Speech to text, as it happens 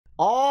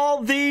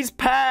all these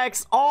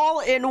packs all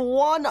in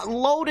one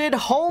loaded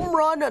home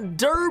run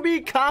derby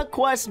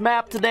conquest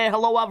map today.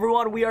 Hello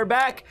everyone, we are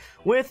back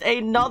with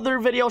another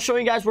video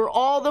showing you guys where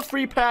all the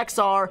free packs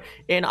are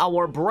in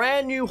our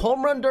brand new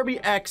home run derby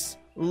X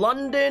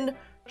London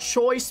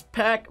choice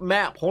pack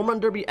map, home run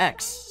derby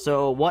X.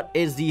 So what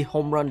is the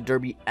home run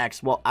derby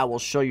X? Well, I will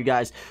show you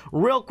guys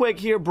real quick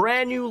here.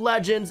 Brand new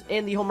legends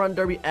in the home run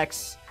derby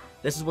X.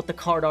 This is what the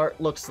card art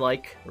looks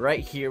like right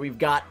here. We've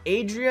got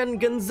Adrian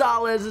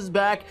Gonzalez is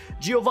back,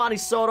 Giovanni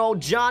Soto,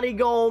 Johnny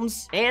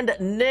Gomes, and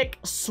Nick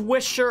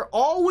Swisher,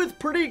 all with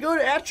pretty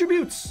good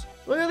attributes.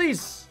 Look at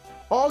these.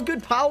 All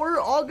good power,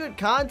 all good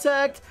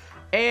contact,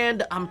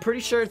 and I'm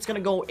pretty sure it's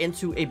going to go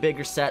into a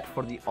bigger set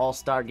for the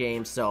All-Star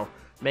game, so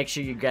make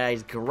sure you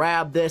guys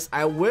grab this.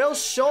 I will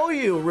show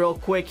you real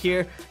quick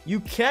here.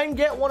 You can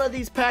get one of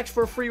these packs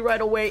for free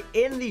right away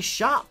in the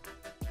shop.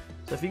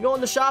 So if you go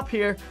in the shop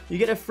here, you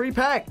get a free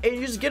pack, and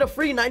you just get a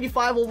free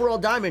 95 overall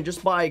diamond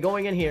just by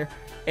going in here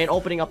and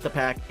opening up the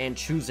pack and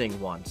choosing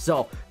one.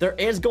 So there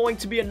is going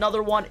to be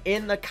another one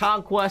in the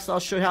Conquest. I'll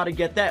show you how to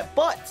get that.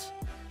 But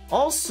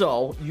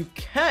also, you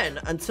can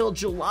until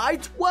July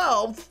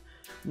 12th.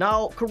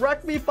 Now,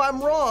 correct me if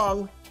I'm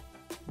wrong.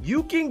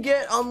 You can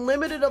get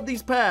unlimited of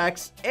these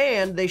packs,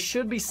 and they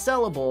should be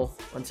sellable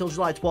until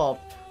July 12th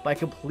by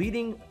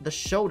completing the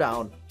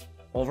showdown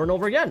over and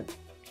over again.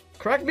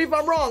 Correct me if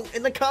I'm wrong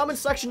in the comment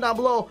section down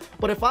below,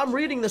 but if I'm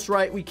reading this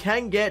right, we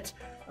can get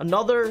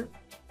another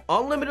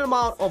unlimited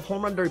amount of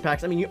home run derby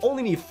packs. I mean, you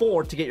only need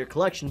 4 to get your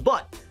collection,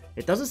 but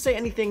it doesn't say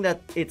anything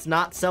that it's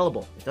not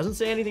sellable. It doesn't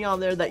say anything on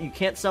there that you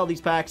can't sell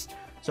these packs,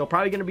 so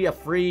probably going to be a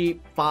free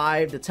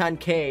 5 to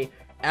 10K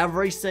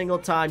every single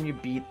time you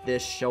beat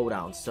this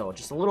showdown. So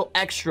just a little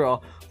extra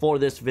for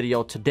this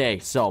video today.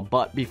 So,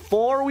 but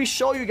before we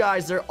show you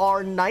guys, there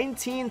are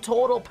 19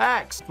 total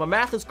packs. If my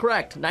math is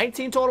correct,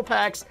 19 total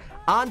packs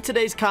on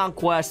today's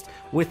Conquest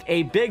with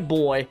a big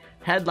boy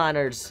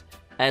headliners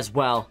as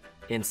well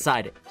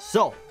inside it.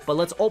 So, but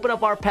let's open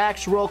up our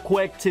packs real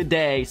quick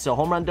today. So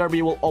home run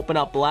derby will open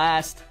up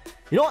last.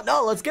 You know what?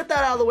 No, let's get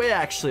that out of the way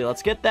actually.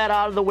 Let's get that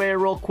out of the way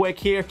real quick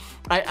here.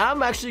 I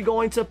am actually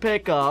going to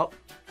pick up.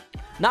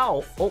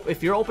 Now,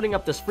 if you're opening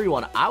up this free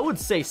one, I would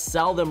say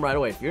sell them right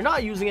away. If you're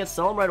not using it,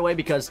 sell them right away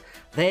because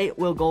they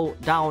will go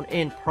down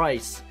in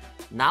price.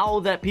 Now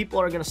that people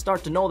are going to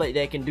start to know that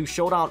they can do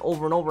showdown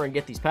over and over and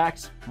get these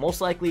packs,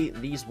 most likely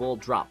these will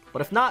drop.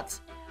 But if not,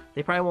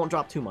 they probably won't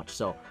drop too much.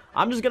 So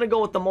I'm just going to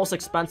go with the most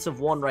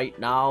expensive one right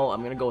now. I'm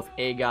going to go with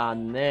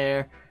Agon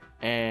there,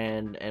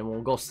 and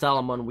we'll go sell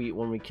them when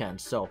we can.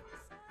 So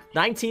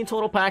 19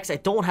 total packs. I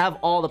don't have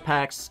all the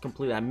packs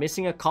completely. I'm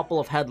missing a couple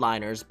of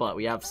headliners, but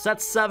we have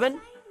set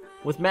 7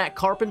 with Matt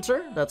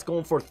Carpenter. That's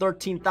going for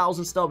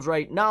 13,000 stubs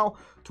right now.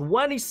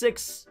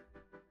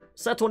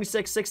 Set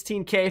 26,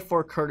 16K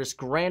for Curtis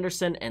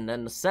Granderson, and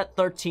then the set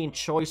 13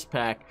 choice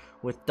pack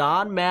with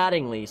Don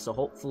Mattingly. So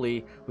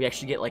hopefully we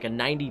actually get like a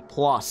 90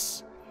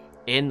 plus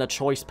in the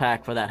choice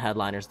pack for that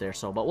headliners there.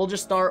 So, but we'll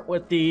just start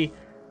with the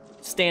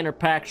standard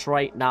packs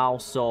right now.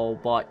 So,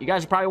 but you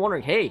guys are probably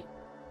wondering, hey,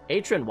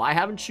 Atrin, why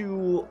haven't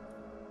you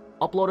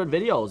uploaded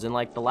videos in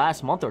like the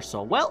last month or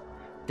so? Well,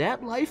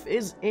 dad life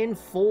is in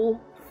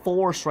full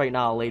force right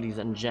now, ladies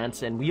and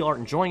gents, and we are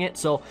enjoying it.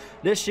 So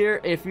this year,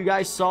 if you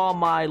guys saw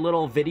my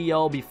little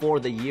video before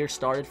the year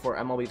started for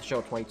MLB The Show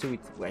 22,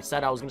 I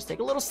said I was going to take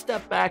a little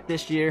step back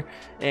this year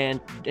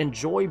and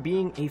enjoy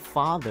being a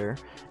father.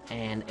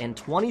 And in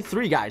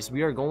 23, guys,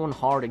 we are going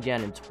hard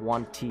again in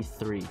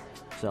 23.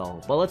 So,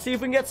 but let's see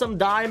if we can get some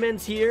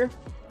diamonds here.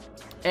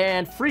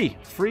 And free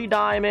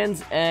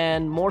diamonds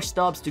and more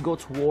stubs to go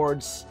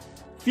towards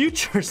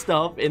future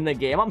stuff in the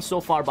game. I'm so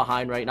far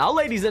behind right now.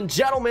 Ladies and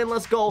gentlemen,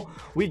 let's go.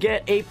 We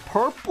get a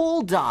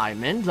purple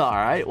diamond. All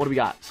right, what do we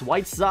got? It's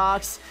White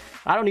Sox.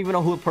 I don't even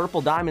know who purple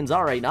diamonds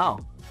are right now.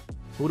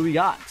 Who do we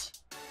got?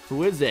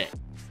 Who is it?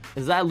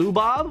 Is that Lou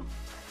Bob?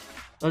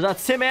 Or is that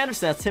Tim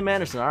Anderson? That's Tim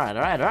Anderson. All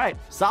right.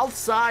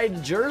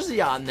 Southside jersey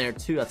on there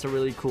too. That's a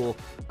really cool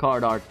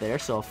card art there.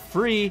 So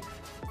free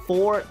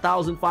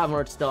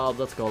 4,500 stubs.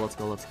 Let's go.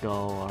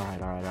 All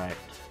right.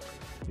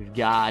 We've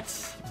got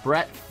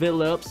Brett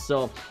Phillips.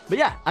 So, but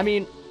yeah, I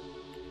mean,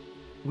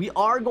 we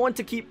are going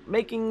to keep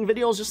making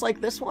videos just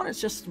like this one. It's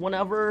just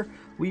whenever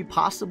we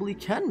possibly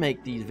can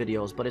make these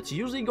videos, but it's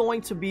usually going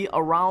to be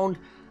around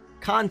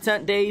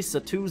content days, so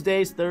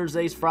Tuesdays,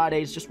 Thursdays,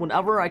 Fridays, just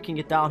whenever I can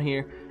get down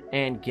here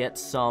and get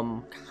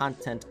some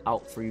content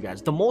out for you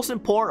guys. The most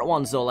important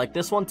ones though, like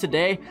this one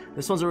today,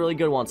 this one's a really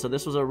good one. So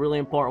this was a really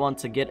important one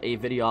to get a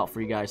video out for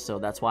you guys. So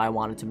that's why I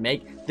wanted to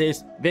make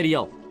this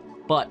video.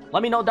 But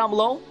let me know down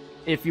below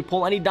if you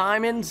pull any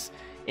diamonds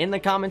in the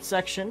comment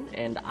section,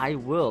 and I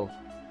will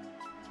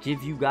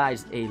give you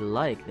guys a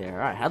like there.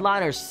 All right,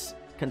 headliners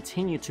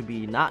continue to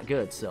be not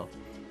good. So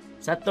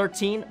set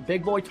 13,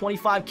 big boy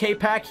 25K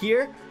pack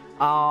here.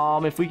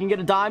 If we can get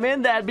a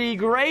diamond, that'd be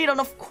great.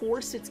 And of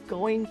course, it's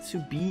going to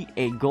be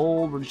a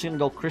gold. We're just gonna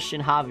go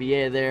Christian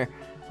Javier there.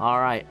 All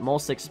right,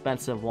 most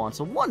expensive one.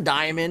 So 1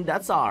 diamond,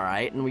 that's all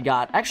right. And we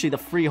got actually the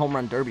free home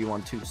run derby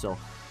one too. So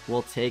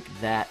we'll take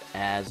that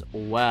as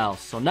well.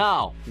 So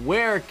now,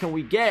 where can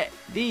we get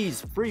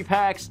these free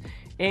packs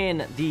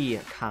in the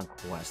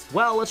Conquest?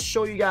 Well, let's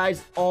show you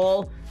guys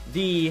all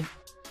the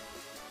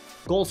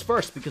golds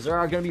first, because there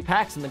are going to be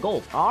packs in the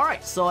gold. All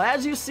right, so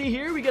as you see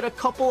here, we get a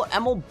couple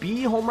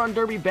MLB Home Run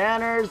Derby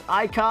banners,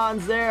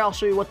 icons there. I'll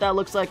show you what that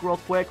looks like real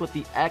quick with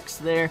the X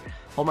there.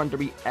 Home Run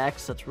Derby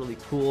X, that's really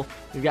cool.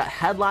 We've got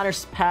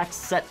Headliners packs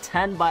set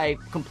 10 by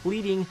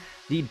completing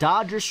the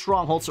Dodgers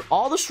Strongholds. So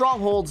all the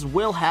Strongholds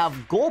will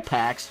have gold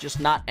packs,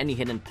 just not any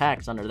hidden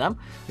packs under them.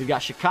 We've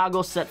got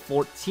Chicago set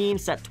 14,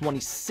 set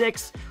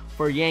 26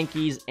 for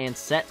Yankees, and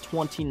set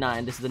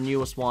 29. This is the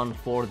newest one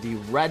for the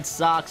Red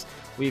Sox.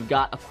 We've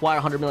got Acquire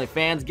 100 million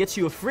fans. Gets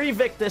you a free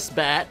Victus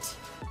bat.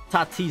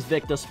 Tatis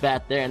Victus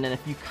bat there. And then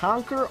if you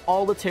conquer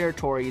all the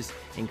territories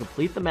and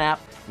complete the map,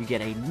 you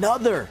get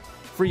another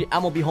free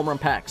MLB home run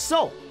pack.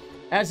 So,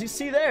 as you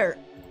see there,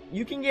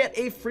 you can get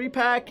a free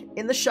pack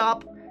in the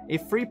shop, a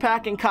free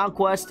pack in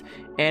Conquest,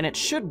 and it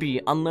should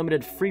be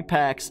unlimited free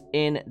packs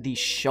in the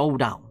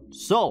Showdown.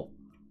 So,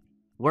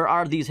 where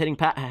are these hidden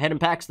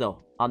packs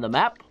though? On the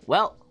map?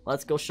 Well,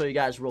 let's go show you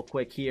guys real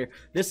quick here.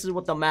 This is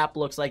what the map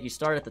looks like. You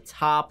start at the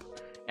top,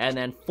 and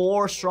then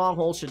 4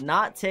 strongholds should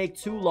not take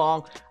too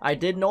long. I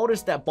did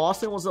notice that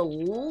Boston was a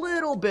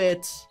little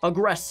bit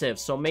aggressive,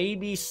 so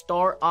maybe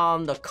start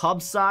on the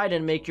Cubs side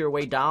and make your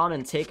way down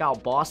and take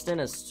out Boston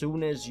as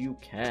soon as you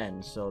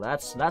can. So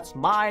that's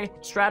my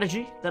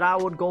strategy that I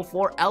would go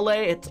for.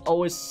 LA, it's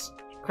always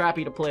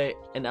crappy to play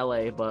in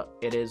LA, but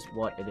it is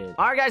what it is.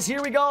 All right, guys,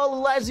 here we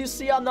go. As you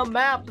see on the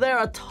map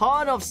there, a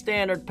ton of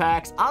standard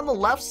packs. On the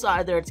left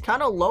side there, it's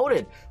kind of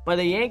loaded. By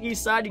the Yankees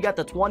side, you got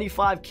the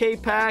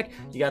 25K pack.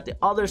 You got the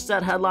other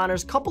set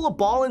Headliners. Couple of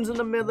ball-ins in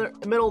the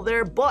middle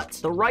there, but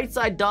the right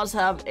side does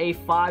have a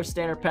 5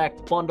 standard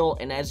pack bundle,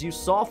 and as you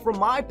saw from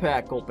my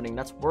pack opening,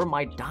 that's where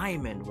my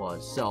diamond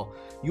was. So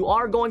you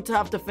are going to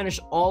have to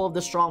finish all of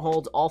the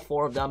strongholds, all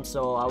 4 of them.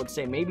 So I would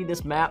say maybe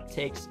this map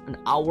takes an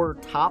hour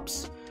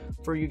tops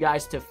for you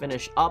guys to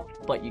finish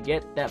up, but you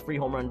get that free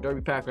home run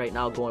derby pack right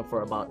now going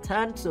for about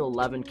 10 to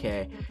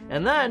 11k,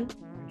 and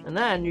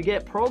then you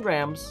get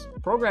program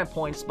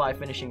points by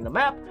finishing the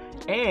map,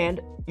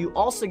 and you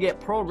also get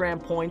program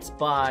points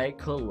by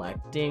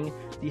collecting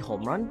the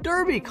home run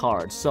derby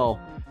cards. So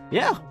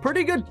yeah,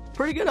 pretty good.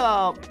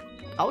 I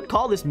would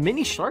call this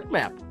mini shark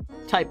map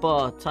type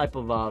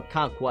of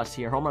Conquest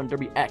here. Home Run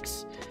Derby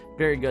X,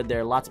 very good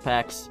there. Lots of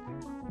packs,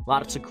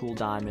 lots of cool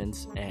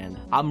diamonds, and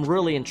I'm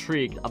really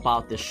intrigued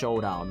about this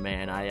Showdown,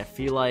 man. I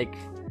feel like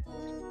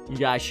you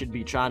guys should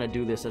be trying to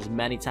do this as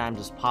many times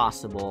as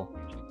possible.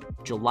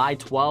 July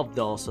 12th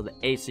though, so the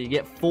 8th, so you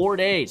get 4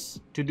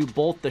 days to do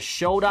both the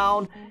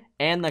Showdown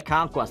and the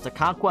Conquest. The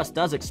Conquest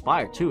does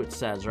expire too, it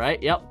says,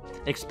 right? Yep,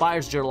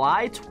 expires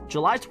July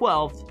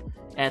 12th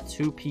at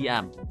 2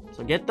 p.m.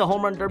 So get the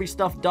Home Run Derby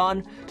stuff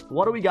done.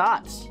 What do we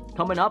got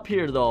coming up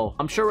here though?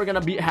 I'm sure we're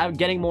gonna be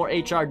getting more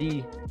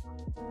HRDX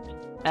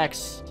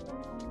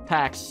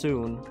packs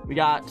soon. We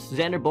got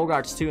Xander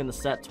Bogaerts too in the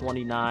set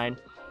 29.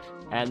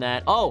 And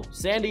then, oh,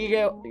 San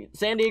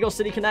Diego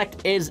City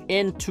Connect is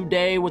in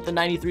today with the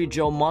 93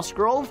 Joe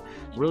Musgrove.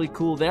 Really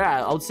cool there.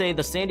 I would say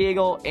the San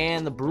Diego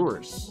and the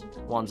Brewers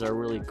ones are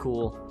really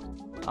cool.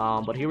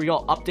 But here we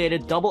go.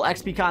 Updated double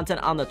XP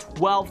content on the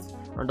 12th.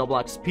 Earn double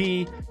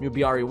XP, new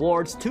BR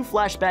rewards, 2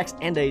 flashbacks,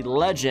 and a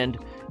legend.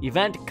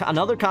 Event,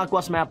 another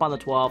Conquest map on the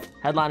 12th.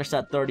 Headliner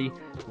set 30.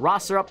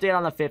 Roster update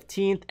on the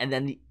 15th. And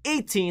then the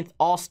 18th,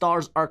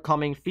 All-Stars are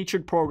coming.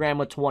 Featured program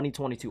with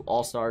 2022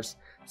 All-Stars.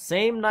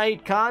 Same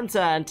night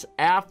content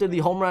after the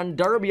Home Run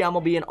Derby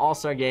MLB and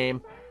All-Star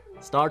game.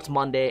 Starts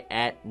Monday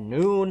at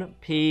noon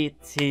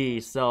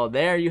PT. So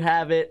there you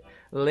have it,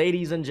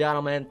 ladies and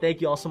gentlemen. Thank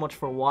you all so much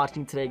for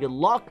watching today. Good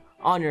luck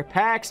on your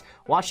packs.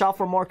 Watch out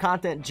for more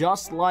content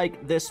just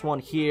like this one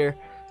here,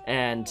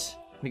 and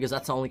because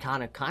that's the only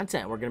kind of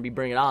content we're going to be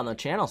bringing out on the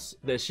channels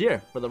this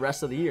year for the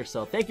rest of the year.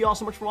 So thank you all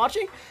so much for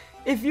watching.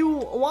 If you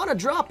want to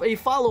drop a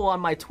follow on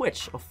my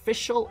Twitch,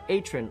 official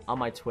Atrin on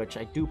my Twitch,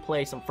 I do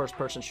play some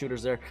first-person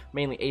shooters there,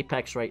 mainly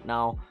Apex right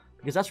now,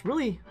 because that's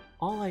really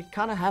all I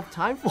kind of have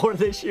time for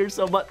this year.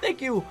 So, but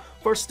thank you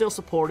for still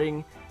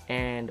supporting,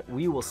 and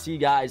we will see you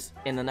guys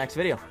in the next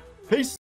video. Peace!